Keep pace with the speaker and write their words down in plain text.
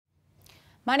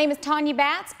My name is Tanya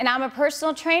Batts, and I'm a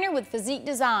personal trainer with Physique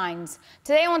Designs.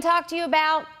 Today I want to talk to you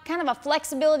about kind of a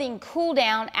flexibility and cool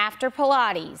down after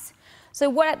Pilates. So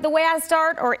the way I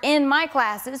start, or in my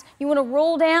classes, you want to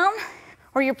roll down,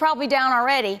 or you're probably down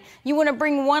already. You want to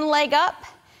bring one leg up,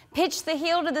 pitch the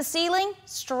heel to the ceiling,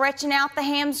 stretching out the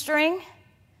hamstring,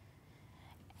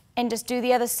 and just do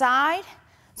the other side.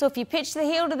 So if you pitch the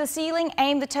heel to the ceiling,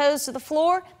 aim the toes to the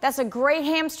floor, that's a great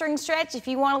hamstring stretch. If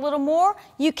you want a little more,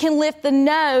 you can lift the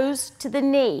nose to the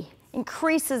knee.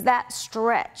 Increases that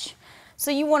stretch.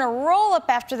 So you want to roll up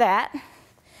after that.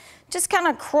 Just kind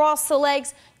of cross the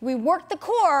legs. We work the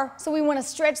core, so we want to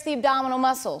stretch the abdominal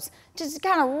muscles. Just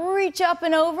kind of reach up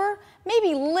and over.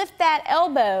 Maybe lift that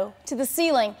elbow to the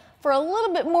ceiling for a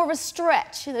little bit more of a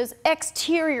stretch, those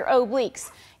exterior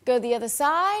obliques. Go the other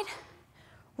side.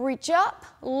 Reach up,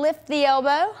 lift the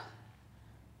elbow.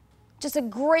 Just a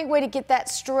great way to get that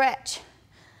stretch.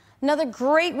 Another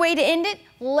great way to end it,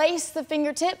 lace the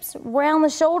fingertips around the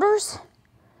shoulders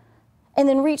and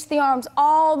then reach the arms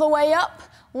all the way up.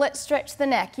 Let's stretch the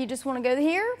neck. You just want to go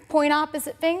here, point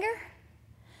opposite finger.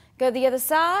 Go the other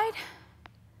side.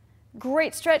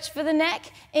 Great stretch for the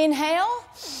neck. Inhale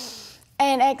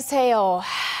and exhale.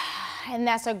 And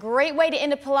that's a great way to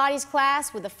end a Pilates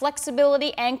class with the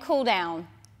flexibility and cool down.